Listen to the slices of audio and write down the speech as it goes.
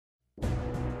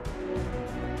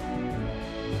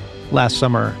Last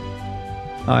summer,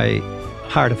 I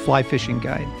hired a fly fishing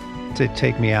guide to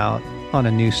take me out on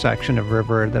a new section of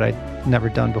river that I'd never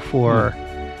done before.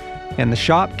 And the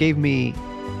shop gave me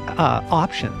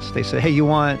options. They said, hey, you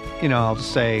want, I'll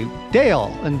just say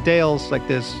Dale. And Dale's like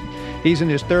this, he's in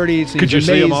his 30s. Could you he's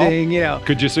see them all? amazing,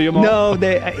 Could you see them all? No,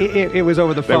 it was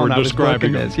over the phone. They were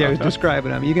describing them. Yeah, I was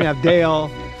describing them. You can have Dale,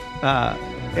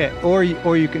 or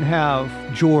you can have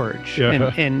George.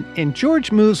 Yeah. And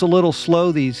George moves a little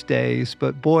slow these days,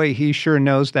 but boy, he sure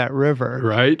knows that river.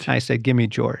 Right. I said, give me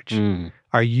George.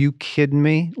 Are you kidding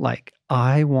me? Like,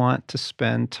 I want to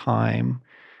spend time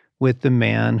with the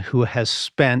man who has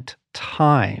spent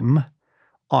time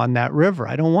on that river.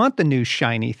 I don't want the new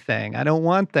shiny thing. I don't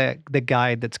want the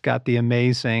guy that's got the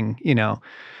amazing,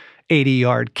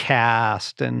 80-yard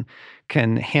cast and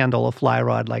can handle a fly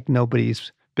rod like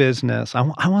nobody's business.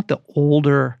 I want the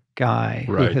older guy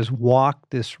who has walked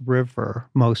this river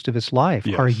most of his life.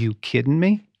 Yes. Are you kidding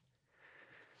me?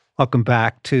 Welcome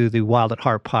back to the Wild at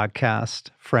Heart podcast.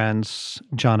 Friends,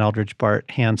 John Eldridge, Bart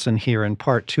Hansen here in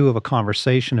part 2 of a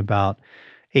conversation about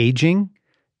aging,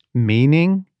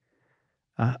 meaning,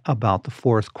 about the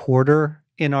fourth quarter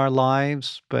in our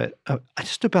lives, but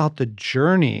just about the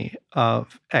journey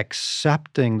of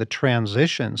accepting the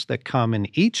transitions that come in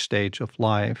each stage of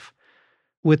life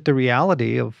with the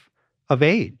reality of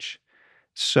age.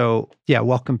 So,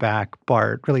 welcome back,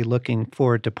 Bart. Really looking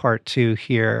forward to part 2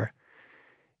 here.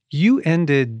 You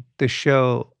ended the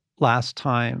show last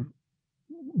time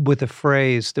with a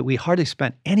phrase that we hardly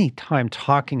spent any time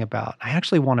talking about. I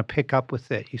actually want to pick up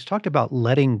with it. You talked about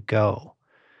letting go.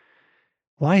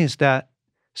 Why is that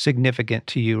significant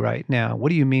to you right now? What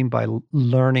do you mean by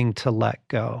learning to let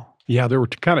go? Yeah, there were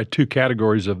kind of 2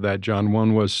 categories of that, John.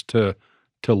 One was to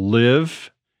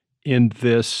live in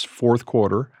this fourth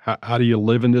quarter. How do you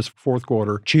live in this fourth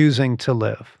quarter? Choosing to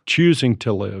live. Choosing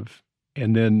to live.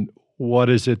 And then what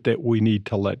is it that we need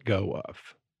to let go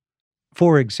of?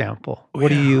 For example,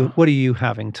 what are you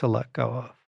having to let go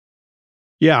of?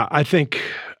 Yeah, I think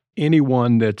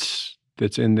anyone that's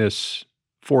in this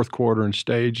fourth quarter and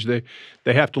stage, they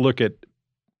have to look at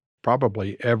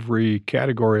probably every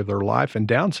category of their life and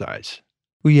downsize.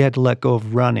 Well, you had to let go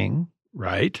of running.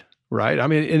 Right. I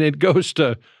mean, and it goes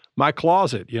to my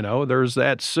closet, there's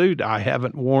that suit I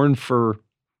haven't worn for,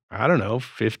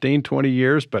 15, 20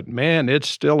 years, but man, it's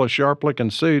still a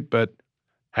sharp-looking suit, but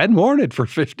hadn't worn it for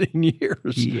 15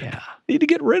 years. Yeah. Need to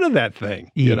get rid of that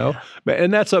thing,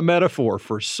 And that's a metaphor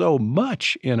for so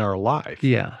much in our life.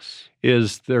 Yes.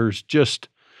 Is there's just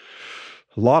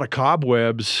a lot of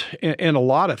cobwebs and a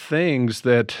lot of things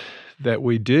that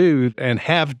we do and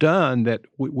have done that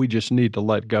we just need to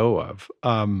let go of.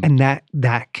 And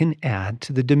that can add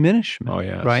to the diminishment. Oh,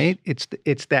 yes. Right?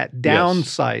 It's that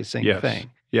downsizing thing.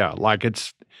 Yeah, like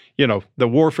it's, the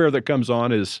warfare that comes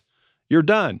on is you're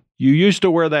done. You used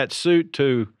to wear that suit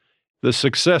to the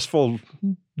successful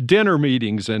dinner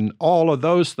meetings and all of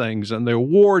those things and the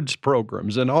awards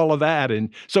programs and all of that. And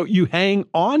so you hang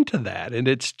on to that, and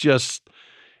it's just,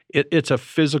 it's a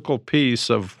physical piece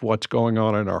of what's going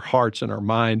on in our hearts and our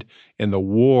mind in the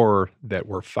war that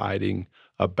we're fighting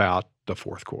about the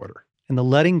fourth quarter. And the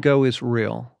letting go is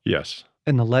real. Yes.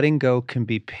 And the letting go can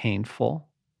be painful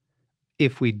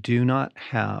if we do not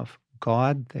have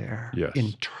God there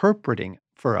interpreting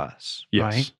for us,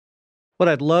 right? What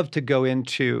I'd love to go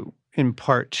into in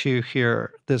part 2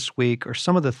 here this week are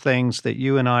some of the things that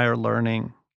you and I are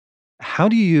learning. How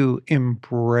do you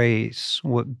embrace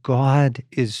what God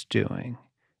is doing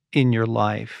in your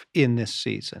life in this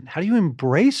season? How do you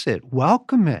embrace it,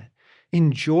 welcome it,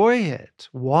 enjoy it,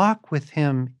 walk with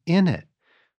Him in it?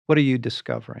 What are you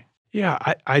discovering? Yeah,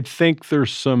 I think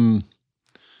there's some,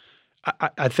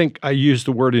 I think I use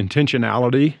the word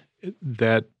intentionality,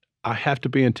 that I have to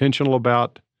be intentional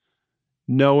about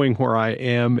knowing where I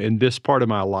am in this part of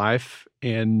my life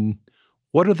and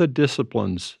what are the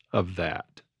disciplines of that.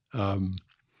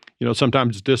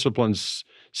 Sometimes disciplines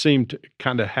seem to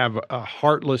kind of have a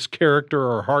heartless character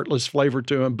or a heartless flavor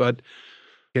to them, but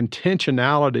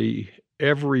intentionality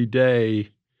every day,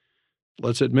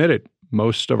 let's admit it,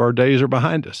 most of our days are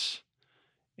behind us.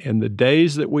 And the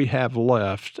days that we have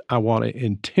left, I want to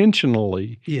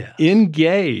intentionally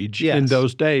engage in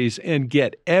those days and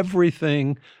get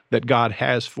everything that God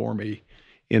has for me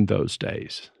in those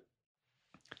days.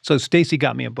 So Stacy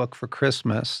got me a book for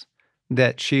Christmas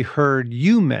that she heard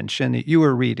you mention that you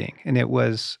were reading, and it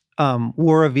was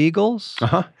War of Eagles.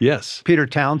 Yes. Peter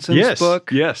Townsend's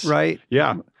book. Yes. Right?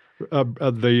 Yeah.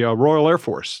 The Royal Air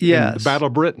Force. Yes. In the Battle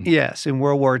of Britain. Yes, in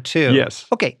World War II. Yes.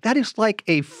 Okay, that is like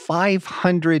a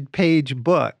 500-page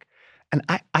book. And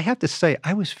I have to say,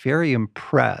 I was very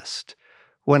impressed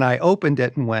when I opened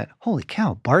it and went, holy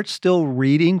cow, Bart's still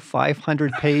reading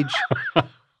 500-page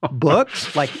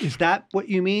books? Like, is that what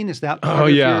you mean? Is that part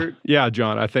of your... Yeah,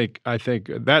 John. I think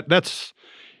that's,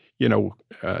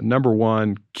 number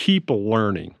one, keep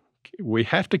learning. We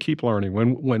have to keep learning.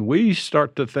 When we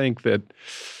start to think that,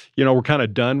 we're kind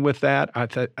of done with that,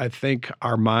 I think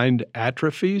our mind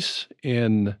atrophies,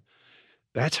 and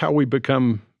that's how we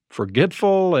become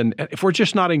forgetful. And if we're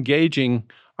just not engaging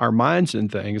our minds in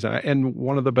things, and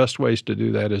one of the best ways to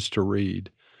do that is to read.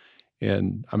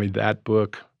 And I mean, that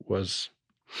book was,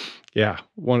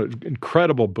 one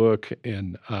incredible book.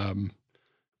 And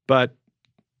but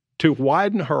to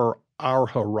widen our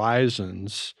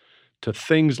horizons to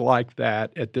things like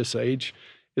that at this age,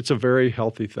 it's a very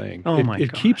healthy thing. Oh my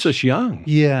It keeps us young.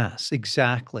 Yes,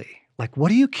 exactly. Like,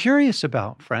 what are you curious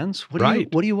about, friends? What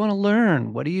do you want to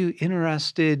learn? What are you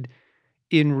interested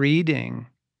in reading?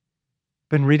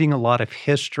 Been reading a lot of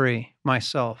history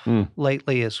myself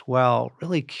lately as well.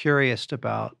 Really curious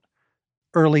about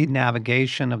early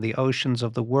navigation of the oceans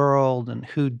of the world and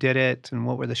who did it and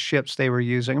what were the ships they were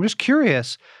using. I'm just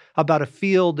curious about a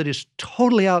field that is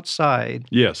totally outside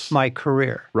my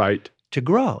career. Right. To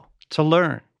grow, to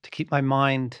learn, to keep my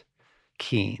mind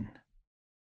keen.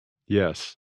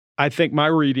 Yes. I think my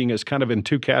reading is kind of in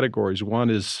two categories. One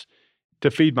is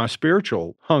to feed my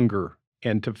spiritual hunger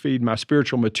and to feed my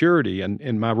spiritual maturity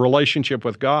and my relationship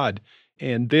with God.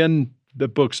 And then the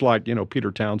books like,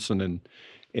 Peter Townsend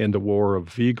and The War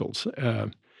of Eagles.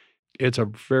 It's a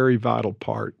very vital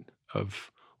part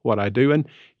of what I do. And,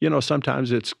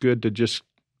 sometimes it's good to just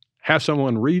have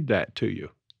someone read that to you.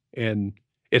 And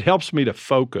it helps me to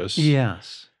focus.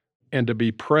 Yes. And to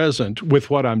be present with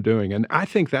what I'm doing. And I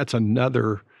think that's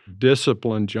another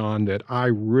discipline, John, that I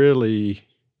really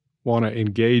want to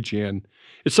engage in.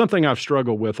 It's something I've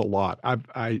struggled with a lot.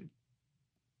 I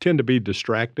tend to be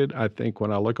distracted, I think,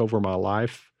 when I look over my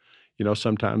life.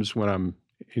 Sometimes when I'm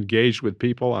engaged with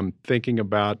people, I'm thinking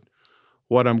about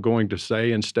what I'm going to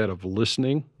say instead of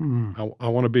listening. I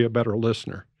want to be a better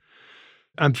listener.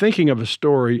 I'm thinking of a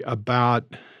story about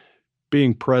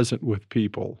being present with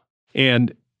people.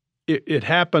 And it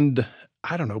happened,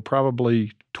 I don't know,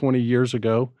 probably 20 years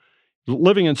ago.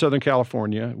 Living in Southern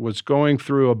California, was going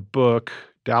through a book,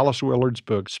 Dallas Willard's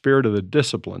book, Spirit of the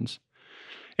Disciplines.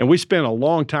 And we spent a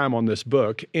long time on this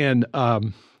book. And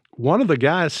one of the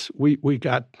guys, we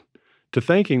got to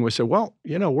thinking, we said, well,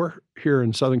 we're here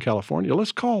in Southern California.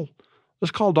 Let's call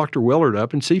Dr. Willard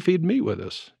up and see if he'd meet with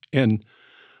us. And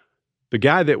the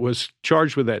guy that was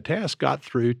charged with that task got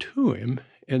through to him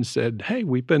and said, hey,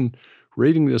 we've been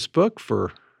reading this book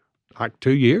for like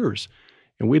 2 years,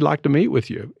 and we'd like to meet with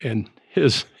you. And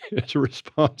his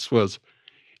response was,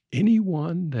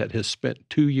 anyone that has spent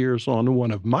 2 years on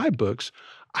one of my books,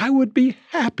 I would be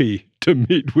happy to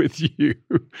meet with you.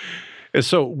 And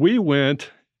so we went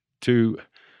to,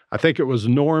 I think it was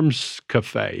Norm's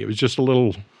Cafe. It was just a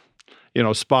little,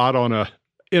 spot on a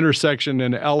intersection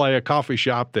in LA, a coffee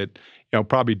shop that,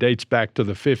 probably dates back to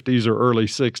the 50s or early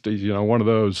 60s, one of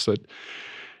those that.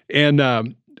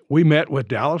 And we met with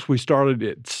Dallas. We started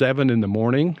at 7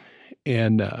 a.m,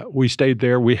 and we stayed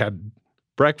there. We had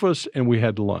breakfast and we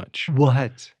had lunch.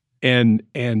 What? And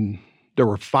there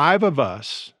were 5 of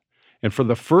us. And for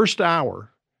the first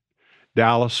hour,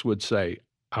 Dallas would say,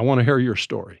 I want to hear your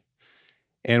story.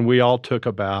 And we all took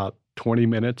about 20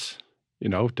 minutes,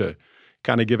 to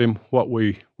kind of give him what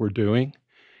we were doing.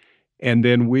 And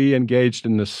then we engaged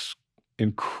in this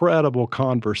incredible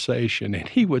conversation. And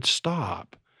he would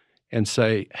stop and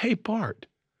say, hey, Bart,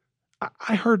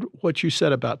 I heard what you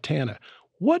said about Tana.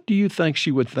 What do you think she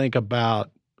would think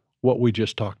about what we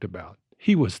just talked about?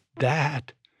 He was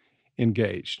that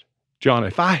engaged. John,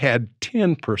 if I had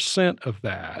 10% of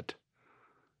that,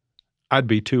 I'd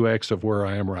be 2x of where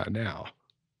I am right now.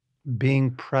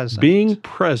 Being present. Being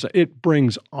present. It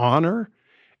brings honor.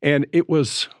 And it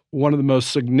was one of the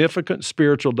most significant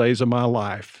spiritual days of my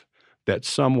life that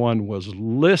someone was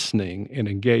listening and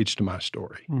engaged to my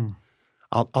story.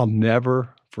 I'll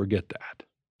never forget that.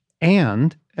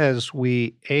 And as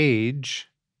we age,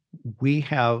 we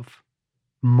have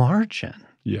margin.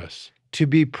 Yes. To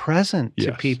be present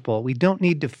to people. We don't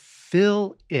need to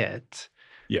fill it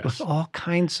with all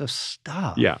kinds of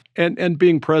stuff. Yeah. And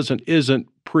being present isn't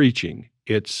preaching.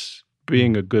 It's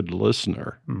being a good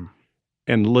listener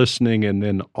and listening and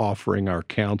then offering our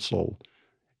counsel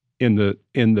in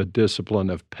the discipline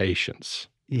of patience.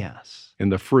 Yes. In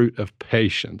the fruit of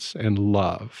patience and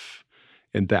love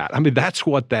and that. I mean, that's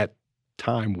what that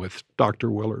time with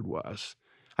Dr. Willard was.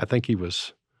 I think he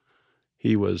was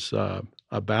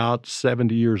about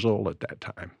 70 years old at that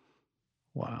time.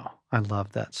 Wow. I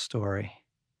love that story.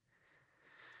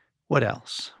 What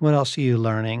else? What else are you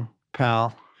learning,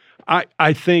 pal?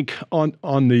 I think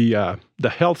on the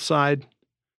health side,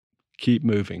 keep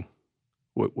moving.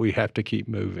 We have to keep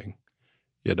moving,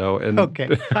 and Okay.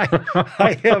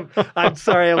 I'm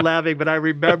sorry I'm laughing, but I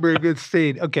remember this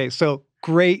scene. Okay, so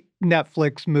great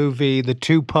Netflix movie, The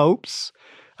Two Popes.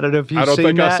 I don't know if I you've don't seen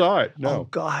think I that. saw it. Oh No.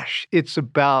 gosh, it's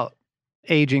about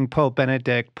aging Pope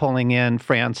Benedict pulling in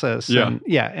Francis Yeah.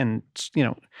 and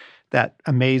that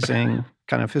amazing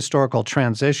kind of historical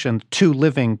transition. Two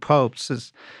living popes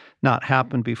has not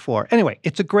happened before. Anyway,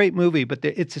 it's a great movie, but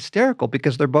it's hysterical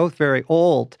because they're both very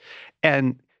old,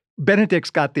 and Benedict's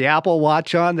got the Apple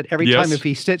Watch on that every time Yes. if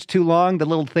he sits too long, the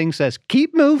little thing says,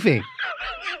 "Keep moving,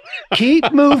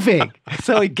 keep moving."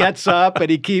 So he gets up and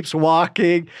he keeps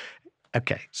walking.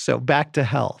 Okay, so back to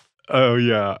health. Oh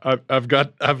yeah, I've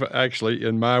actually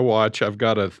in my watch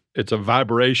it's a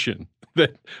vibration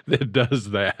that does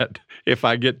that. If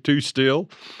I get too still,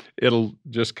 it'll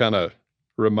just kind of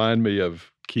remind me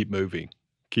of keep moving,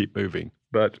 keep moving.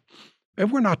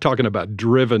 And we're not talking about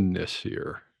drivenness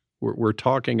here. We're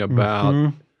talking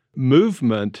about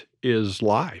movement is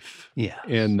life. Yes.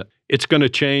 And it's going to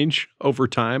change over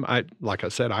time. Like I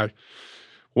said,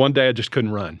 one day I just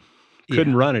couldn't run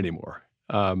run anymore.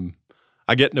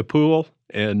 I get in a pool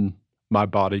and my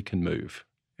body can move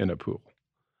in a pool.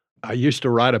 I used to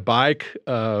ride a bike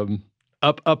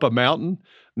up a mountain.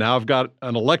 Now I've got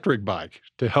an electric bike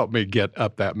to help me get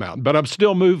up that mountain, but I'm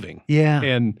still moving. Yeah.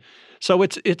 And so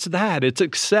it's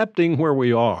accepting where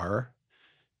we are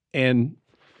and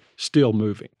still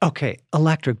moving. Okay,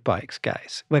 electric bikes,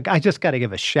 guys. Like, I just got to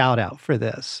give a shout out for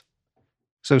this.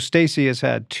 So Stacy has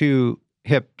had 2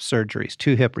 hip surgeries,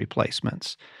 2 hip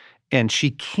replacements, and she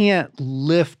can't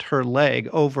lift her leg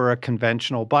over a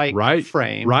conventional bike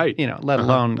frame, let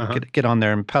alone get on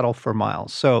there and pedal for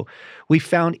miles. So we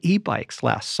found e-bikes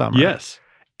last summer. Yes.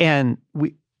 And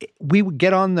we would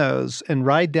get on those and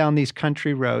ride down these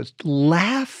country roads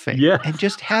laughing and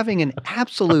just having an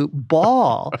absolute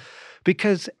ball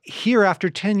because here after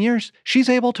 10 years, she's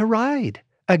able to ride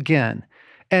again.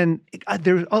 And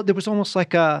there was almost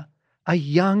like a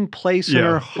young place in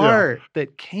her heart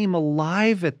that came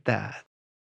alive at that.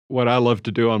 What I love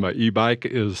to do on my e-bike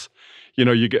is,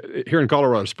 you get here in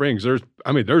Colorado Springs, there's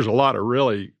a lot of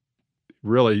really,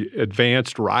 really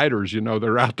advanced riders,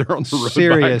 they're out there on the road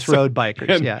Serious bikes. road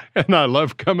bikers, And I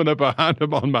love coming up behind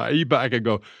them on my e-bike and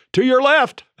go, to your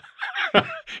left.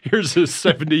 Here's this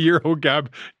 70-year-old guy,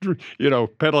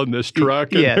 pedaling this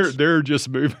truck, and they're just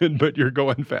moving, but you're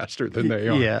going faster than they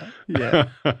are. Yeah.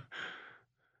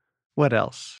 What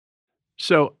else?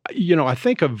 So, I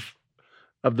think of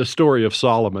the story of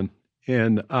Solomon,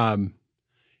 and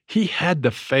he had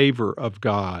the favor of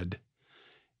God,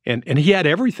 and he had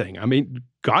everything. I mean,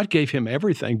 God gave him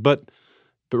everything, but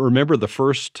remember the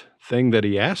first thing that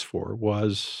he asked for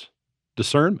was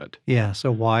discernment. Yes,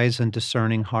 a wise and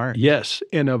discerning heart. Yes,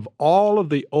 and of all of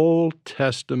the Old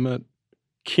Testament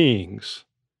kings,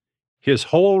 his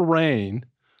whole reign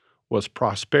was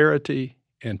prosperity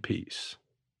and peace.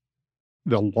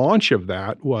 The launch of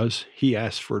that was he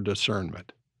asked for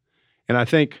discernment. And I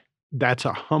think that's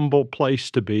a humble place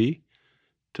to be,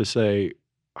 to say,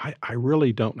 I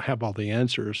really don't have all the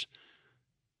answers,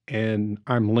 and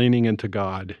I'm leaning into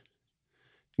God.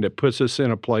 And it puts us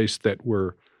in a place that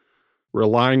we're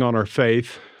relying on our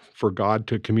faith for God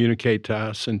to communicate to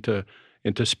us and to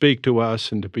speak to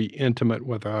us and to be intimate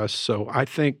with us. So I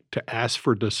think to ask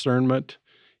for discernment,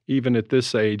 even at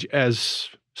this age, as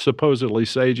supposedly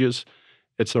sages,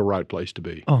 it's the right place to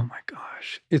be. Oh my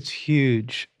gosh, it's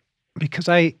huge. Because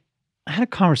I had a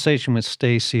conversation with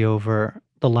Stacy over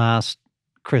the last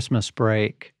Christmas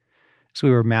break. So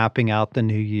we were mapping out the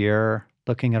new year,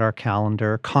 looking at our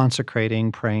calendar,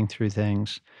 consecrating, praying through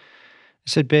things. I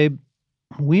said, babe,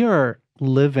 we are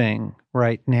living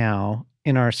right now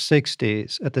in our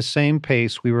 60s at the same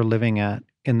pace we were living at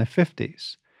in the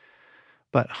 50s.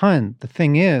 But, hun, the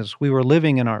thing is, we were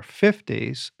living in our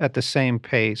 50s at the same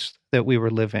pace that we were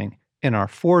living in our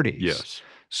 40s. Yes.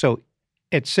 So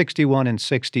at 61 and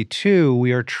 62,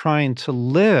 we are trying to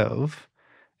live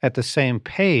at the same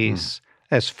pace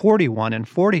as 41 and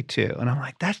 42. And I'm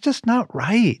like, that's just not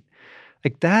right.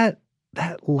 Like that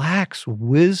lacks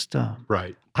wisdom.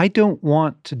 Right. I don't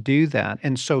want to do that.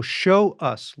 And so show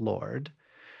us, Lord,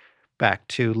 back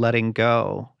to letting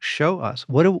go. Show us.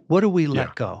 What do we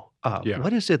let go of? Yeah.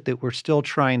 What is it that we're still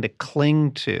trying to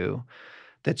cling to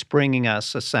that's bringing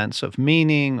us a sense of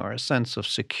meaning or a sense of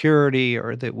security,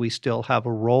 or that we still have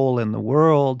a role in the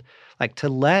world? Like to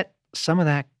let some of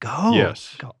that go.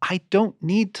 Yes. Go, I don't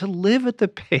need to live at the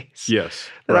pace Yes.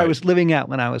 that I Right. was living at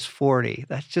when I was 40.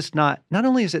 That's just not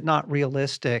only is it not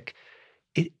realistic,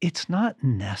 it's not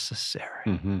necessary.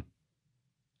 Mm-hmm.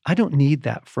 I don't need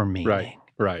that for Right. meaning.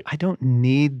 Right. I don't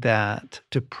need that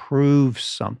to prove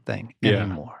something Yeah.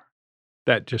 anymore.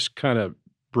 That just kind of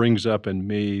brings up in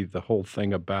me the whole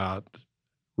thing about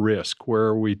risk. Where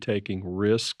are we taking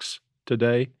risks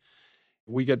today?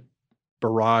 We get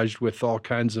barraged with all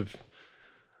kinds of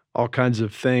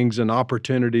things and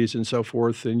opportunities and so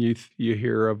forth, and you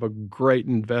hear of a great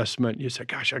investment. You say,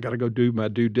 "Gosh, I got to go do my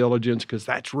due diligence because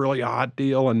that's really a hot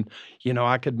deal, and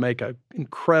I could make an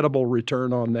incredible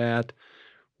return on that."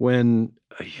 When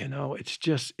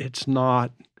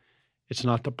it's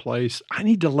not the place. I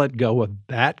need to let go of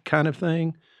that kind of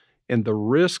thing, and the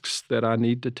risks that I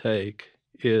need to take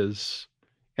is,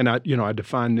 and I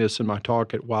define this in my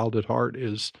talk at Wild at Heart,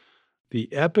 is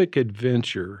the epic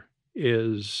adventure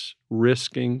is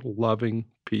risking loving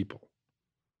people.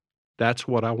 That's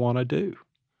what I want to do.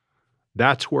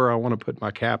 That's where I want to put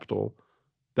my capital.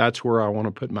 That's where I want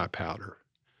to put my powder,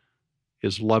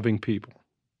 is loving people.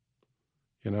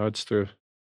 It's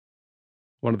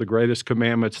one of the greatest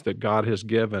commandments that God has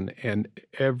given, and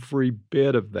every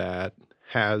bit of that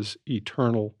has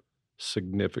eternal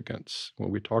significance.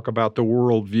 When we talk about the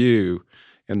worldview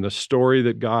and the story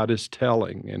that God is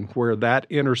telling and where that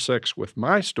intersects with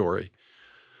my story,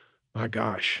 my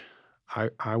gosh,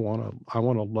 I wanna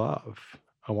love.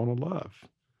 I wanna love.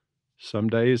 Some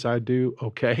days I do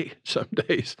okay, some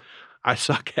days I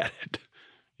suck at it.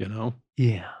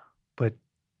 Yeah, but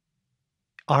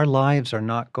our lives are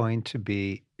not going to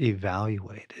be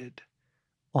evaluated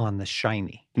on the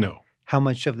shiny. No, How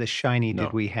much of the shiny did no.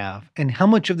 we have? And how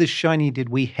much of the shiny did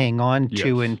we hang on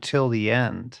to Yes. until the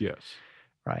end? Yes.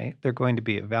 Right? They're going to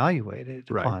be evaluated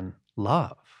Right. on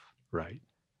love Right.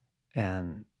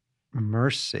 and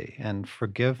mercy and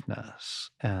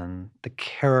forgiveness and the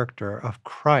character of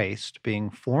Christ being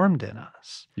formed in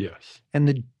us Yes. and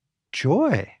the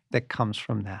joy that comes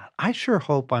from that. I sure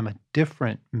hope I'm a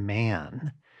different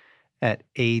man at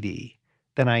 80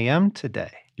 than I am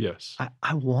today. Yes.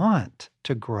 I want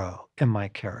to grow in my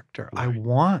character. I Right.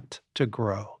 want to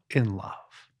grow in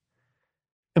love.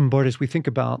 And Bart, as we think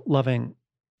about loving,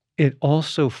 it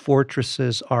also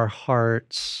fortresses our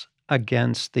hearts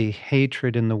against the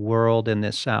hatred in the world in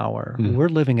this hour. Mm. We're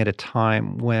living at a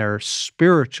time where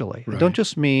spiritually, I don't Right.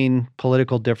 just mean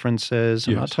political differences,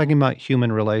 I'm not Yes. talking about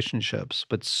human relationships,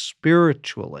 but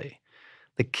spiritually,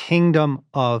 the kingdom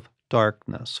of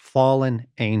darkness, fallen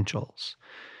angels,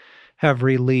 have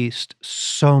released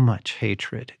so much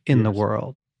hatred in the Yes.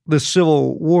 world. The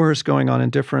civil wars going on in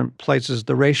different places,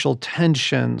 the racial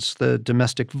tensions, the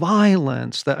domestic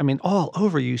violence, all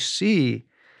over you see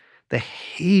the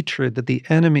hatred that the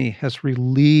enemy has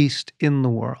released in the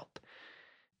world.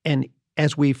 And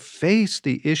as we face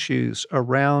the issues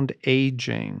around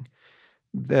aging,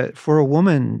 that for a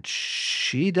woman,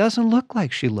 she doesn't look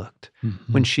like she looked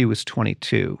when she was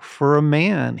 22. For a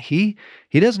man, he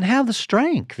doesn't have the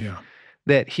strength Yeah.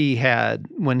 that he had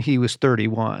when he was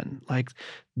 31. Like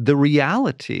the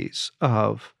realities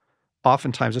of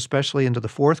oftentimes, especially into the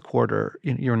fourth quarter,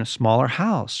 you're in a smaller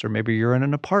house, or maybe you're in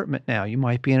an apartment now. You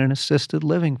might be in an assisted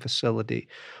living facility.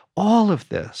 All of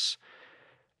this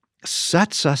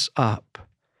sets us up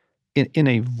in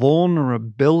a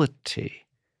vulnerability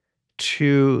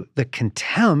to the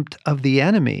contempt of the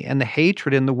enemy and the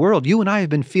hatred in the world. You and I have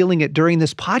been feeling it during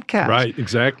this podcast. Right,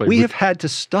 exactly. We have had to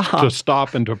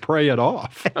stop and to pray it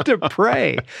off. and to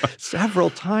pray several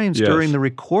times Yes. during the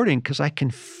recording, because I can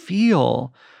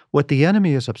feel what the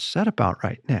enemy is upset about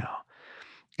right now.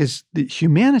 Is that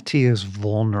humanity is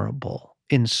vulnerable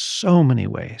in so many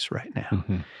ways right now,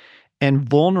 Mhm. and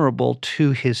vulnerable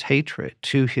to his hatred,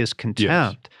 to his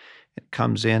contempt. It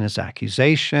comes in as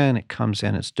accusation. It comes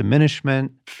in as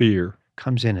diminishment. Fear.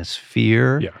 Comes in as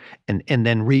fear. Yeah. And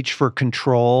then reach for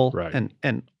control. Right.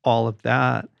 And all of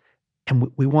that.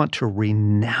 And we want to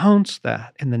renounce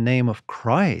that in the name of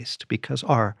Christ, because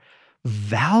our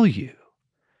value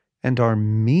and our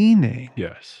meaning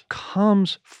Yes.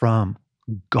 comes from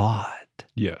God.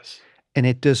 Yes. And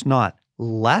it does not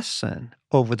lessen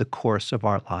over the course of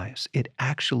our lives. It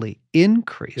actually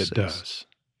increases. It does.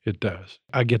 It does.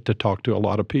 I get to talk to a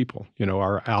lot of people,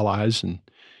 our allies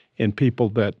and people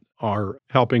that are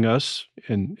helping us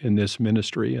in this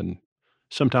ministry, and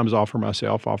sometimes offer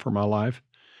my life.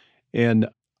 And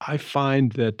I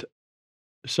find that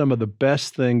some of the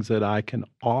best things that I can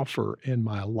offer in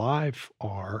my life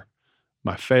are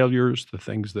my failures, the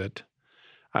things that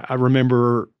I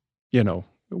remember,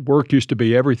 work used to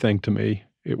be everything to me.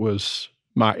 It was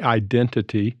my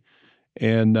identity.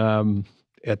 And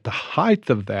at the height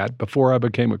of that, before I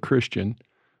became a Christian,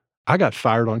 I got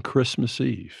fired on Christmas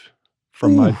Eve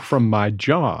from my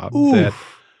job that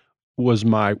Oof. was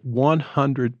my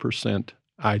 100%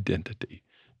 identity.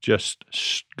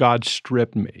 God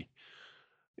stripped me.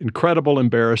 Incredible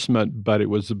embarrassment, but it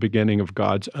was the beginning of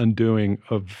God's undoing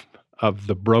of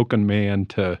the broken man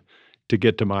to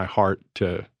get to my heart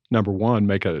to, number one,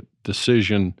 make a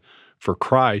decision for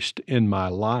Christ in my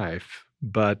life.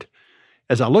 But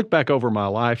as I look back over my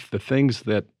life, the things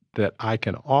that I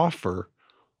can offer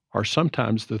are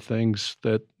sometimes the things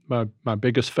that my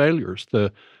biggest failures,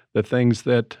 the things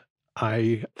that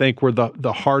I think were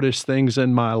the hardest things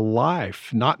in my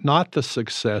life, not the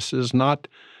successes, not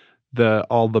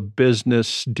all the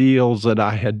business deals that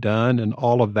I had done and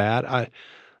all of that.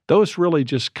 Those really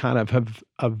just kind of have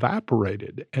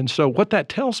evaporated. And so what that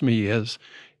tells me is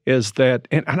that,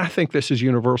 and I think this is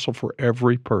universal for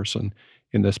every person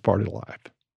in this part of life,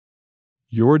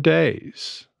 your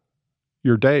days,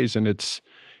 and it's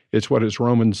what is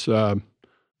Romans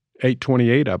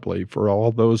 8:28, I believe, for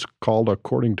all those called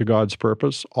according to God's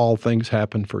purpose, all things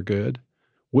happen for good.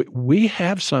 We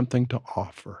have something to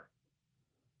offer.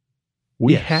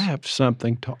 We Yes. have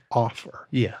something to offer.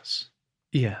 Yes.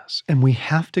 Yes. And we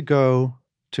have to go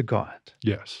to God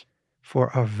Yes.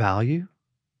 for our value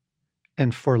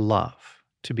and for love,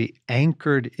 to be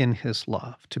anchored in his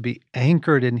love, to be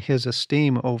anchored in his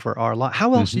esteem over our life.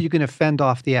 How else are you going to fend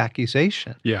off the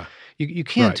accusation? Yeah. You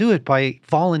can't Right. do it by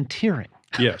volunteering.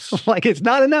 Yes. Like it's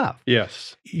not enough.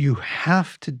 Yes. You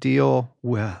have to deal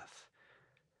with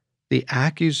the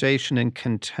accusation and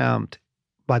contempt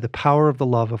by the power of the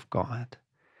love of God.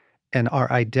 And our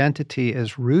identity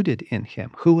is rooted in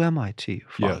him. Who am I to you,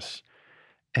 Father? Yes.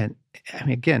 And I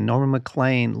mean, again, Norman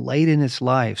McLean, late in his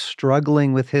life,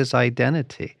 struggling with his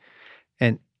identity,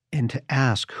 and to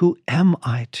ask, who am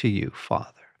I to you,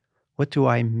 Father? What do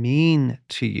I mean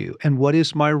to you? And what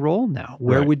is my role now?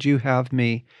 Where Right. would you have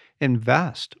me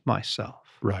invest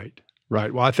myself? Right.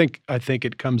 Right. Well, I think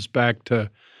it comes back to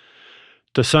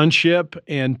sonship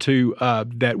and to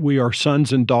that we are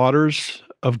sons and daughters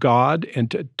of God,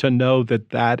 and to know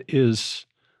that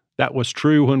was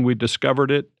true when we discovered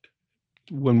it,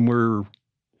 when we're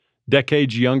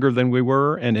decades younger than we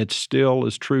were, and it still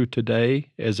is true today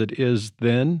as it is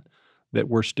then, that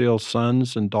we're still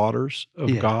sons and daughters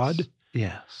of God.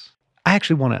 Yes. I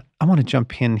actually want to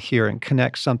jump in here and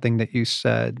connect something that you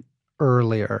said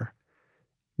earlier,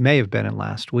 may have been in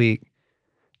last week,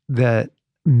 that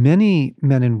many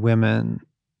men and women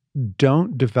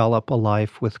don't develop a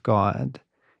life with God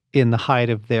in the height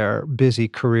of their busy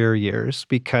career years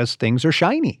because things are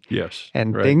shiny. Yes.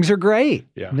 And right. things are great.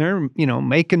 Yeah. And they're,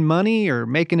 making money or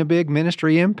making a big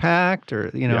ministry impact,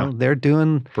 or, Yeah. they're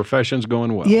doing. Profession's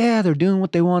going well. Yeah, they're doing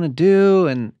what they want to do,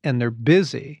 and they're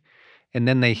busy. And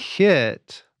then they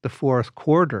hit the fourth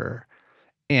quarter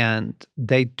and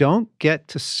they don't get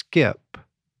to skip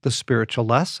the spiritual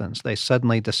lessons. They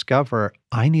suddenly discover,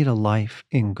 I need a life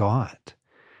in God.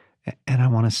 And I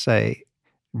want to say,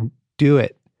 do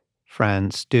it,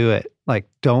 friends, do it. Like,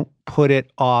 don't put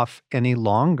it off any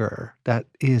longer. That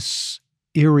is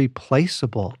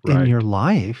irreplaceable in Right. your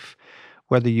life,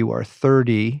 whether you are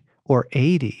 30 or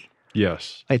 80.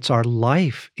 Yes. It's our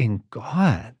life in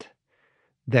God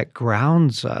that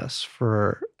grounds us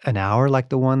for an hour like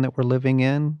the one that we're living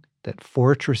in, that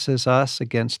fortresses us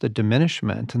against the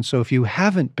diminishment. And so if you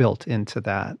haven't built into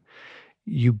that,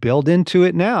 you build into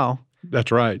it now.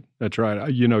 That's right. That's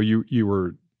right. You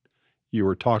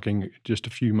were talking just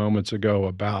a few moments ago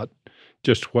about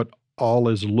just what all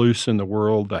is loose in the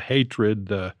world, the hatred,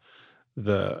 the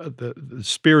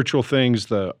spiritual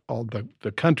things, all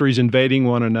the countries invading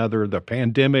one another, the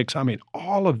pandemics. I mean,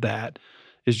 all of that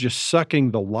is just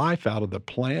sucking the life out of the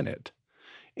planet.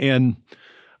 And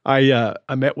I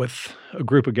met with a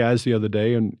group of guys the other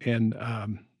day, and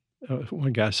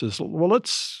one guy says, "Well,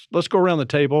 let's go around the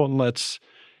table and let's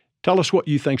tell us what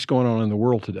you think's going on in the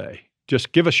world today.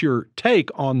 Just give us your take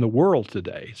on the world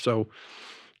today." So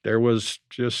there was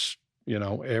just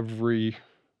every.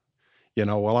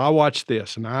 Well, I watched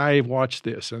this, and I watched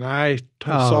this, and I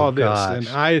saw this, gosh. and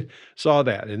I saw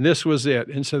that, and this was it.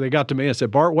 And so they got to me and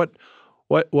said, "Bart,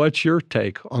 what's your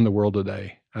take on the world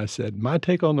today?" I said, "My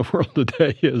take on the world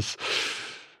today is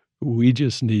we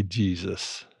just need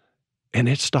Jesus." And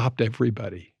it stopped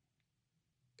everybody.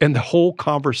 And the whole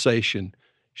conversation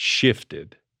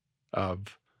shifted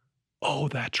of, oh,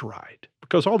 that's right.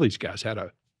 Because all these guys had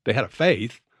a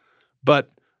faith,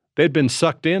 but they'd been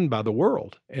sucked in by the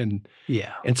world. And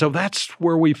so that's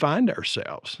where we find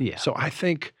ourselves. Yeah. So I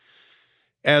think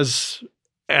as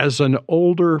an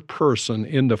older person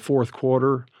in the fourth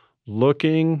quarter,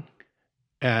 looking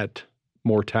at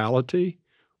mortality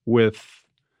with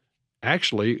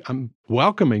actually, I'm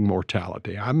welcoming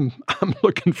mortality. I'm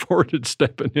looking forward to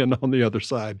stepping in on the other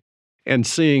side and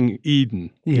seeing Eden,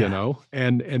 Yeah.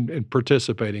 and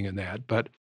participating in that. But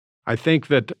I think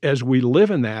that as we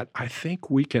live in that, I think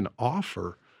we can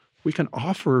offer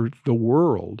the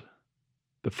world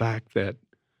the fact that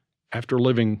after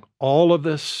living all of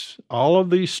this, all of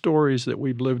these stories that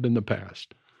we've lived in the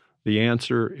past, the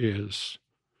answer is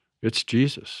it's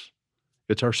Jesus.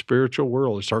 It's our spiritual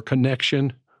world. It's our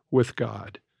connection with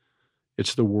God.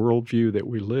 It's the worldview that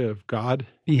we live. God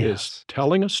is Yes.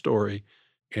 telling a story,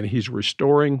 and he's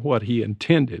restoring what he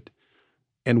intended,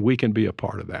 and we can be a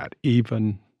part of that,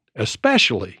 even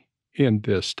especially in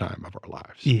this time of our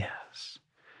lives. Yes.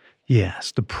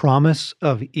 Yes. The promise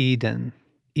of Eden.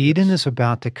 Eden Yes. is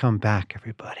about to come back,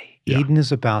 everybody. Yeah. Eden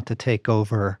is about to take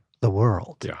over the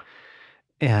world. Yeah.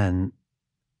 And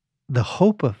the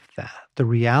hope of that, the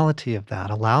reality of that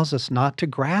allows us not to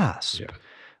grasp. Yeah.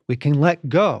 We can let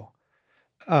go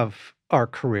of our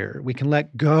career. We can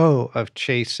let go of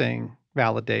chasing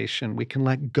validation. We can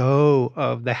let go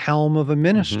of the helm of a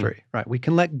ministry, right? We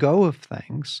can let go of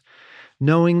things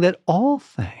knowing that all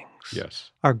things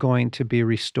Yes. are going to be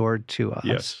restored to us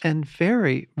Yes. and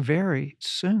very, very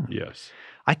soon. Yes.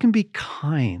 I can be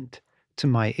kind to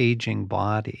my aging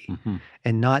body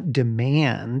and not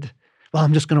demand, well,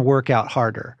 I'm just going to work out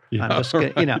harder. I'm Yeah, just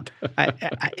going to,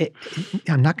 right.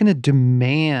 I'm not going to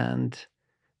demand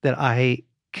that I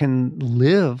can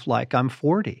live like I'm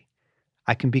 40.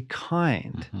 I can be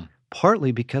kind,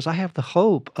 partly because I have the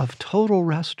hope of total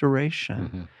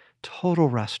restoration. Total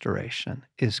restoration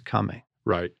is coming.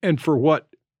 Right. And for what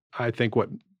I think what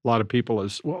a lot of people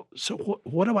is, well, so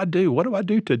what do I do? What do I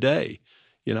do today?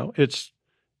 It's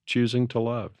choosing to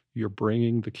love. You're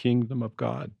bringing the kingdom of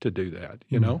God to do that,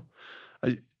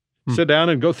 I sit down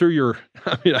and go through your,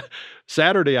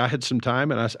 Saturday I had some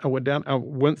time and I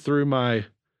went through my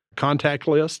contact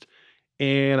list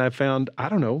and I found, I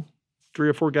don't know, 3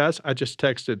 or 4 guys. I just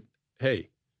texted, hey,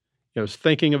 was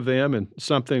thinking of them and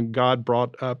something God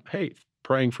brought up, hey,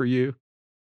 praying for you.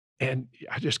 And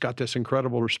I just got this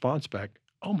incredible response back.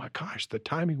 Oh my gosh, the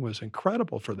timing was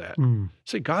incredible for that.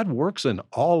 See, God works in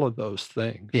all of those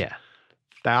things. Yeah.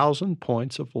 1,000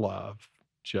 points of love,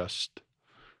 just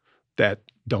that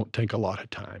don't take a lot of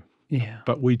time. Yeah.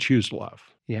 But we choose love.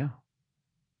 Yeah.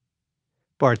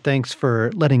 Bart, thanks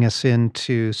for letting us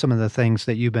into some of the things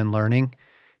that you've been learning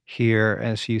here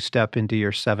as you step into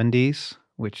your 70s,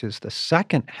 which is the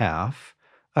second half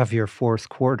of your fourth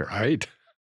quarter. Right.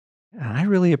 And I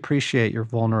really appreciate your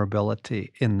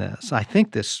vulnerability in this. I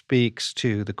think this speaks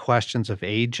to the questions of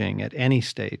aging at any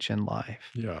stage in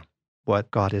life. Yeah.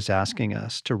 What God is asking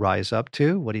us to rise up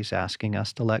to, what he's asking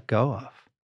us to let go of.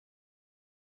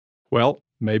 Well,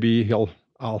 maybe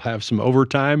I'll have some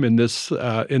overtime in this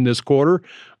quarter,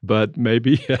 but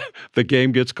maybe the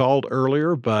game gets called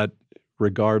earlier. But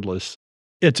regardless,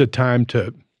 it's a time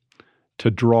to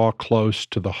draw close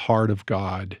to the heart of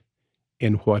God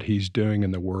in what he's doing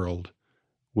in the world.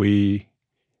 We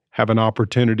have an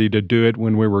opportunity to do it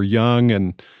when we were young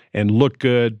and look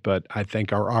good, but I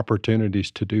think our opportunities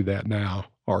to do that now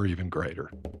are even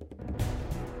greater.